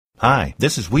Hi,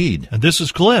 this is Weed. And this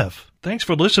is Cliff. Thanks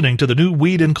for listening to the new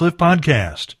Weed and Cliff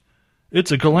podcast.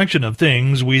 It's a collection of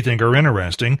things we think are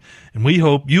interesting, and we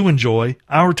hope you enjoy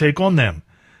our take on them.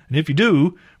 And if you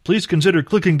do, please consider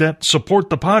clicking that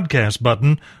support the podcast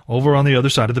button over on the other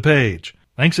side of the page.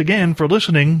 Thanks again for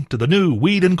listening to the new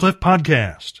Weed and Cliff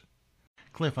podcast.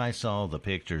 Cliff, I saw the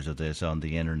pictures of this on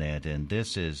the internet, and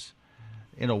this is,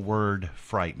 in a word,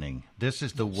 frightening. This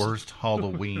is the worst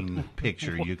Halloween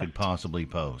picture you could possibly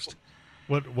post.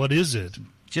 What is it?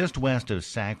 Just west of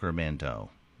Sacramento,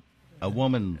 a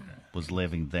woman was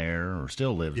living there, or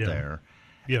still lives there,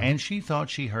 and she thought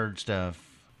she heard stuff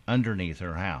underneath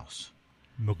her house.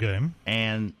 Okay.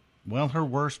 And, well, her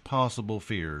worst possible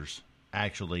fears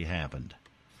actually happened.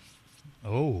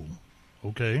 Oh,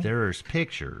 okay. There's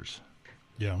pictures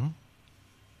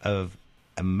of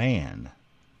a man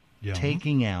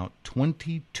taking out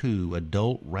 22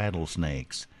 adult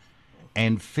rattlesnakes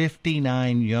and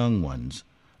 59 young ones.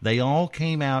 They all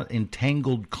came out in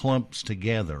tangled clumps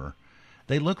together.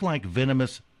 They look like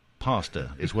venomous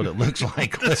pasta, is what it looks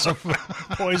like.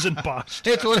 Poison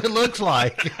pasta. It's what it looks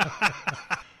like.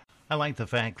 I like the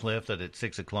fact, Cliff, that at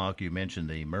 6 o'clock you mentioned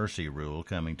the mercy rule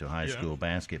coming to high school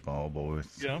basketball,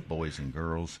 boys and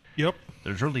girls. Yep.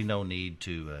 There's really no need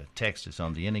to text us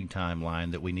on the Anytime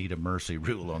line that we need a mercy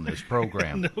rule on this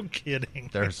program. No kidding.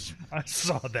 I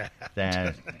saw that.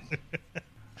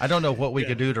 I don't know what we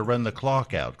could do to run the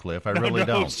clock out, Cliff. I really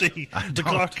don't. See,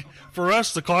 clock, for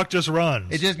us, the clock just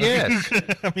runs. It just, yes.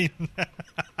 I mean,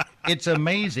 it's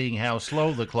amazing how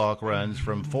slow the clock runs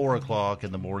from 4 o'clock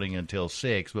in the morning until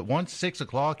 6. But once 6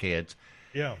 o'clock hits,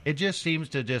 it just seems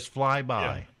to just fly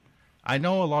by. Yeah. I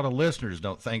know a lot of listeners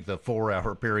don't think the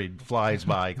 4-hour period flies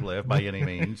by, Cliff, by any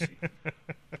means.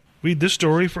 This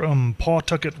story from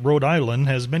Pawtucket, Rhode Island,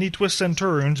 has many twists and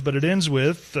turns, but it ends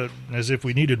with, as if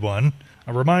we needed one,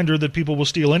 a reminder that people will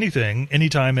steal anything,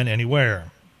 anytime and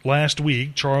anywhere. Last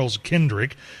week, Charles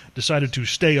Kendrick decided to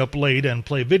stay up late and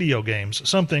play video games,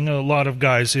 something a lot of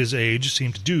guys his age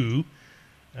seem to do.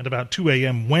 At about 2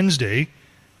 a.m. Wednesday,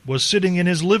 was sitting in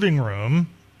his living room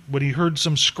when he heard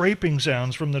some scraping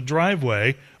sounds from the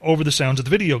driveway over the sounds of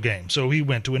the video game, so he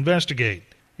went to investigate.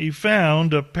 He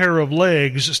found a pair of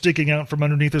legs sticking out from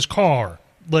underneath his car,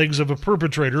 legs of a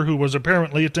perpetrator who was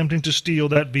apparently attempting to steal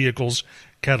that vehicle's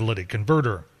catalytic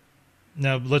converter.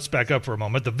 Now, let's back up for a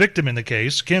moment. The victim in the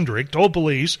case, Kendrick, told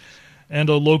police and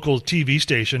a local TV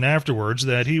station afterwards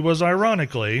that he was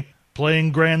ironically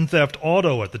playing Grand Theft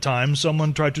Auto at the time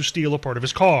someone tried to steal a part of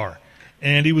his car,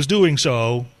 and he was doing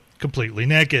so completely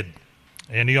naked.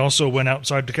 And he also went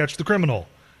outside to catch the criminal,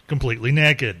 completely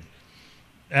naked.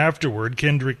 Afterward,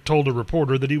 Kendrick told a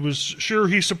reporter that he was sure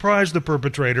he surprised the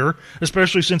perpetrator,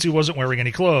 especially since he wasn't wearing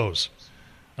any clothes.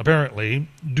 Apparently,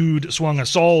 dude swung a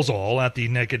sawzall at the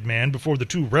naked man before the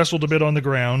two wrestled a bit on the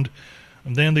ground,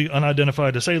 and then the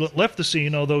unidentified assailant left the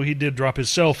scene, although he did drop his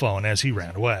cell phone as he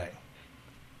ran away.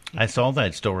 I saw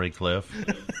that story, Cliff.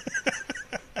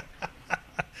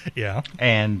 Yeah.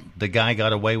 And the guy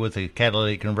got away with the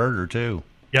catalytic converter, too.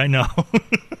 Yeah, I know.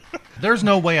 There's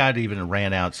no way I'd even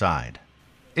ran outside.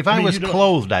 If I was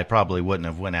clothed, I probably wouldn't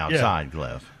have went outside,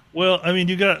 Cliff. Well, I mean,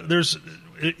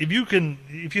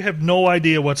 if you have no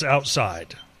idea what's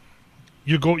outside,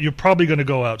 you're probably going to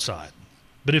go outside.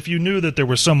 But if you knew that there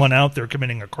was someone out there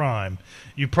committing a crime,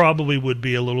 you probably would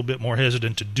be a little bit more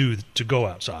hesitant to go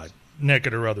outside,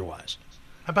 naked or otherwise.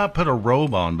 How about put a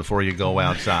robe on before you go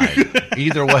outside?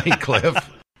 Either way,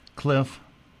 Cliff. Cliff?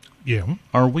 Yeah?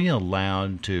 Are we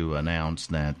allowed to announce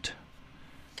that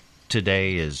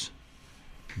today is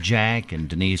Jack and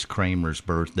Denise Kramer's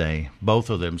birthday?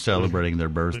 Both of them celebrating their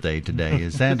birthday today.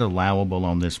 Is that allowable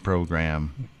on this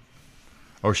program?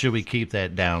 Or should we keep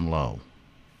that down low?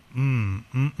 I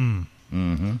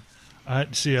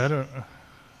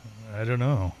don't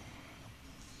know.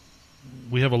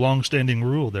 We have a long-standing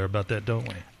rule there about that, don't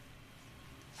we?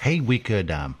 Hey, we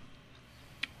could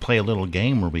play a little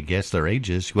game where we guess their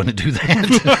ages. You want to do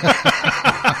that?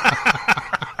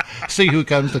 See who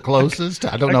comes the closest.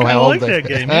 I don't know how old that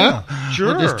game. Yeah. Sure.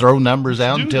 We'll just throw numbers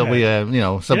out until we,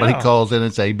 somebody Yeah. calls in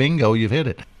and say, "Bingo, you've hit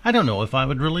it." I don't know if I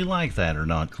would really like that or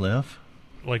not, Cliff.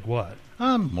 Like what?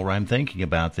 More I'm thinking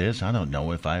about this, I don't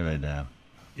know if I would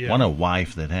want a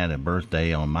wife that had a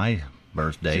birthday on my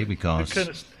birthday,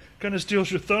 because kind of steals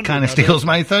your thunder. Kind of steals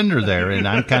my thunder there, and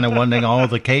I'm kind of wanting all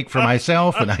the cake for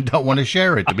myself, and I don't want to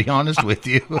share it, to be honest with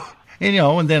you.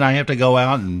 And then I have to go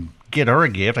out and get her a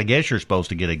gift. I guess you're supposed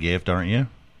to get a gift, aren't you?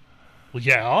 Well,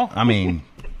 yeah. I mean,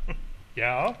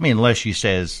 yeah. unless she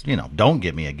says, don't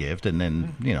get me a gift, and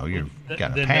then, you've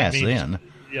got to pass then.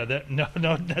 Yeah,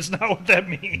 no, that's not what that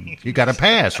means. You got to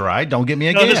pass, right? Don't give me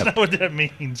a No, gift. that's not what that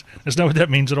means. That's not what that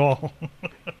means at all.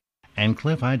 And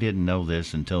Cliff, I didn't know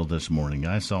this until this morning.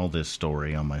 I saw this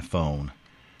story on my phone.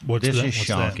 This is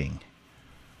shocking.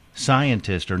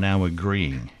 Scientists are now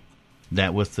agreeing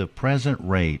that with the present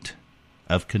rate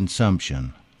of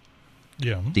consumption,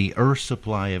 the Earth's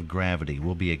supply of gravity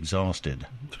will be exhausted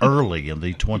early in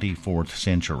the 24th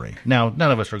century. Now,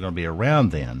 none of us are going to be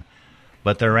around then,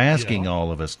 but they're asking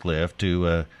all of us, Cliff,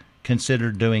 to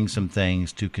consider doing some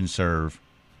things to conserve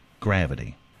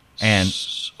gravity. And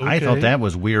I thought that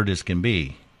was weird as can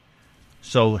be.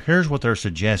 So here's what they're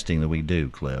suggesting that we do,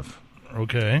 Cliff.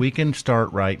 Okay. We can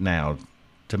start right now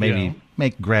to maybe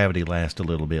make gravity last a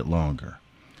little bit longer.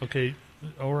 Okay.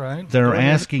 All right. They're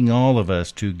asking all of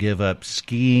us to give up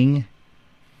skiing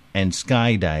and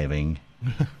skydiving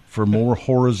for more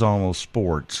horizontal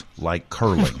sports like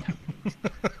curling.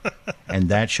 And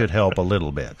that should help a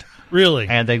little bit. Really?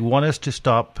 And they want us to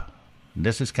stop,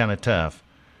 this is kind of tough,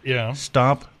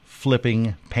 stop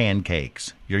flipping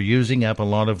pancakes. You're using up a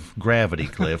lot of gravity,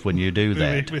 Cliff, when you do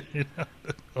that.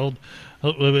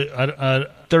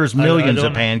 There's millions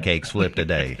of pancakes flipped a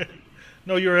day.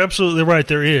 No, you're absolutely right.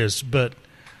 There is, but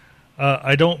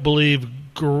I don't believe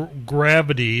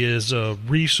gravity is a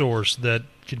resource that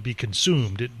can be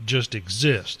consumed. It just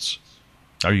exists.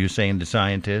 Are you saying the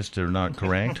scientists are not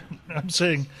correct? I'm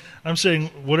saying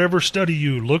whatever study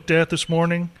you looked at this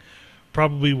morning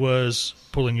probably was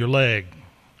pulling your leg.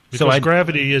 Because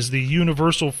gravity is the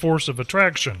universal force of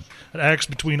attraction. It acts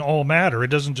between all matter. It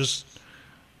doesn't just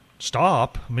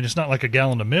stop. I mean, it's not like a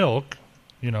gallon of milk.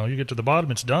 You know, you get to the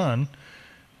bottom, it's done.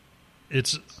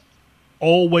 It's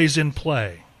always in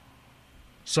play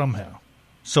somehow.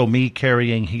 So me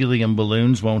carrying helium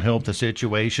balloons won't help the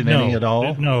situation any at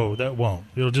all? No, that won't.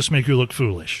 It'll just make you look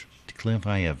foolish. Cliff,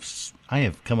 I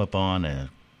have come upon a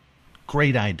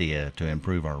great idea to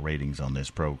improve our ratings on this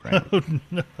program.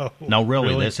 No,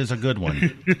 really, this is a good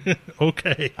one.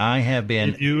 Okay. I have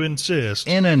been if you insist.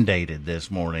 Inundated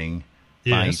this morning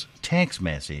by text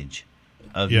message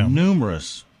of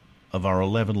numerous of our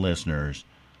 11 listeners,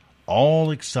 all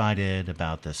excited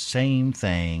about the same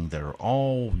thing. They're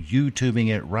all YouTubing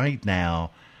it right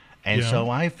now. And so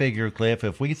I figure, Cliff,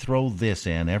 if we throw this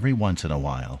in every once in a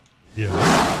while.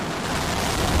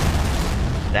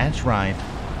 That's right.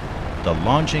 The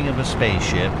launching of a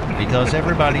spaceship, because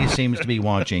everybody seems to be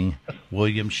watching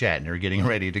William Shatner getting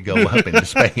ready to go up into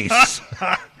space.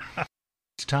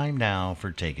 It's time now for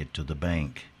Take It to the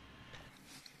Bank.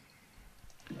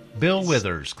 Bill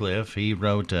Withers, Cliff, he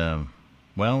wrote, a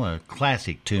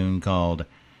classic tune called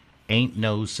Ain't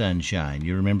No Sunshine.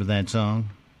 You remember that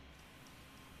song?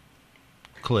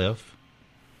 Cliff?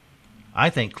 I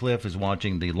think Cliff is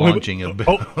watching the launching of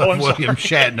William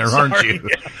Shatner, aren't you?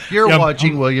 You're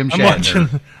watching William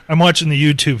Shatner. I'm watching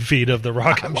the YouTube feed of the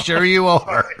rocket. I'm sure you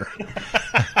are.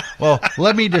 Well,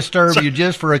 let me disturb you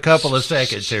just for a couple of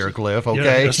seconds here, Cliff,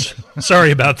 okay? Yes.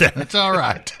 Sorry about that. It's all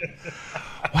right.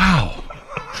 Wow.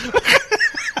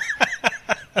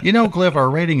 You know, Cliff, our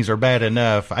ratings are bad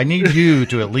enough. I need you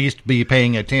to at least be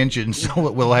paying attention so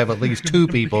that we'll have at least two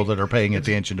people that are paying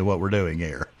attention to what we're doing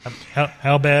here.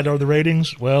 How bad are the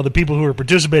ratings? Well, the people who are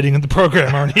participating in the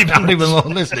program aren't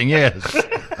even listening, yes.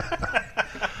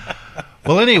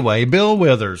 Well, anyway, Bill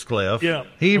Withers, Cliff,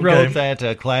 he wrote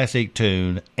that classic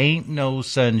tune, Ain't No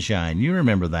Sunshine. You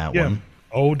remember that one?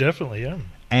 Oh, definitely, yeah.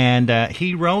 And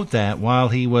he wrote that while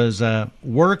he was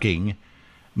working,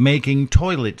 making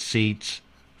toilet seats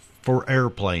for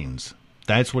airplanes.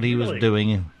 That's what he was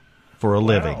doing for a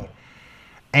living.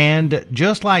 And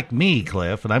just like me,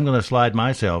 Cliff, and I'm going to slide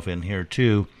myself in here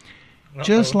too,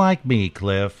 just like me,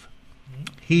 Cliff,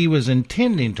 he was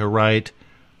intending to write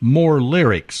more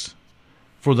lyrics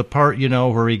for the part, you know,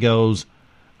 where he goes,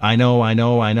 I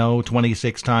know,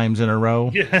 26 times in a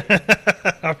row. Yeah,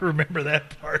 I remember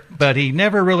that part. But he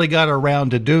never really got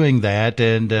around to doing that,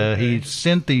 and he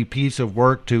sent the piece of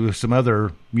work to some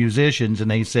other musicians, and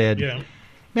they said,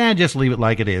 man, just leave it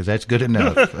like it is. That's good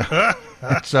enough.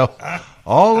 So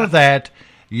all of that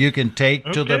you can take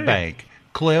to the bank.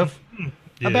 Cliff,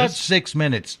 about 6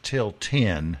 minutes till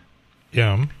 10.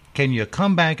 Yeah. Can you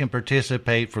come back and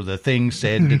participate for the things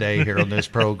said today here on this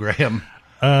program?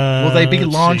 Will they be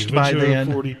launched by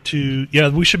then? 42. Yeah,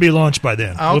 we should be launched by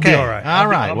then. Okay. We'll be all right. All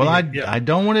right. Well, I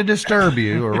don't want to disturb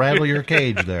you or rattle your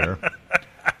cage there.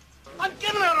 I'm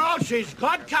giving her all she's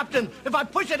got, Captain. If I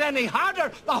push it any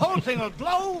harder, the whole thing will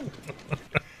blow.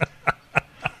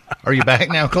 Are you back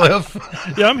now, Cliff?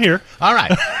 Yeah, I'm here. All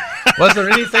right. Was there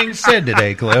anything said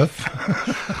today, Cliff?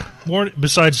 More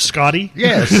besides Scotty?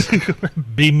 Yes.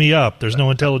 Beam me up. There's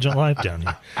no intelligent life down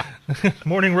here.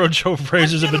 Morning Roadshow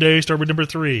phrases of the day start with number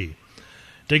 3.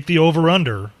 Take the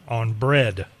over-under on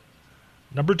bread.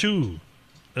 Number 2.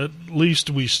 At least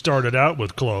we started out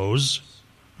with clothes.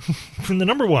 From the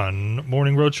number 1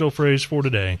 Morning Roadshow phrase for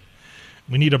today,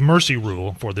 we need a mercy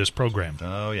rule for this program.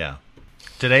 Oh, yeah.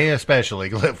 Today especially,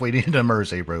 Cliff, we need a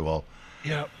mercy rule.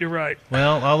 Yeah, you're right.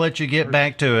 Well, I'll let you get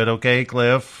back to it, okay,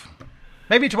 Cliff?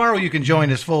 Maybe tomorrow you can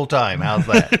join us full time. How's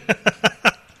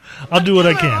that? I'll do what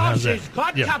I can. How's that?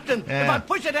 God, Yeah. Captain, if I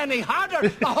push it any harder,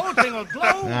 the whole thing will glow.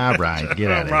 All right,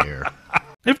 get out of here.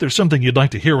 If there's something you'd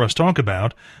like to hear us talk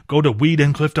about, go to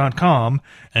weedandcliff.com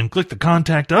and click the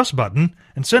Contact Us button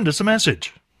and send us a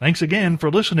message. Thanks again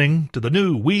for listening to the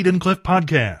new Weed and Cliff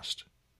podcast.